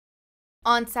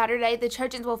On Saturday, the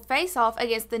Trojans will face off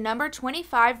against the number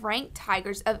 25 ranked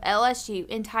Tigers of LSU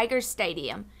in Tigers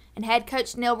Stadium, and head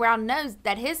coach Neil Brown knows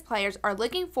that his players are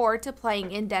looking forward to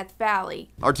playing in Death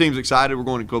Valley. Our team's excited. We're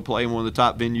going to go play in one of the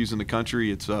top venues in the country.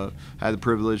 It's had the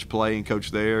privilege to play and coach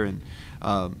there, and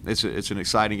it's an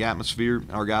exciting atmosphere.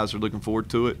 Our guys are looking forward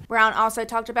to it. Brown also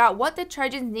talked about what the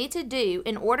Trojans need to do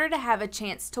in order to have a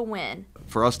chance to win.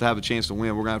 For us to have a chance to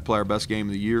win, we're going to have to play our best game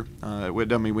of the year. It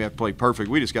doesn't mean we have to play perfect.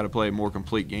 We just got to play a more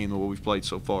complete game than what we've played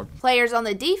so far. Players on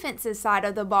the defensive side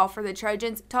of the ball for the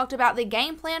Trojans talked about the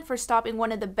game plan for stopping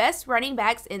one of the best running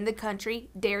backs in the country,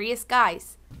 Darius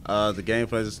Geis. The game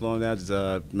plan is slowing down,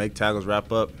 just make tackles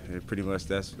wrap up, and pretty much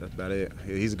that's about it.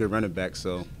 He's a good running back,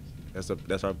 so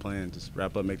that's our plan, just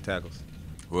wrap up, make tackles.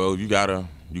 Well, you gotta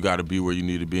be where you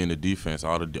need to be in the defense.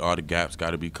 All the gaps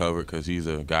got to be covered because he's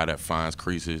a guy that finds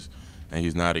creases, and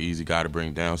he's not an easy guy to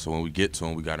bring down. So when we get to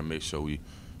him, we got to make sure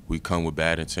we come with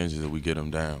bad intentions and we get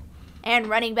him down. And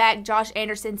running back Josh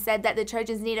Anderson said that the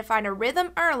Trojans need to find a rhythm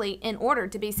early in order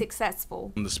to be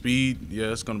successful. The speed,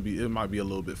 yeah, it might be a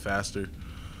little bit faster,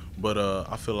 but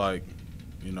I feel like,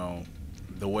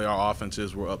 the way our offense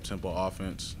is, we're up-tempo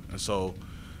offense, and so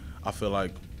I feel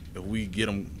like if we get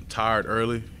them tired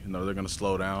early, they're going to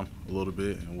slow down a little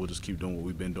bit, and we'll just keep doing what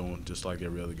we've been doing, just like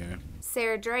every other game.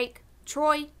 Sarah Drake,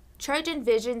 Troy,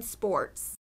 TrojanVision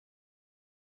Sports.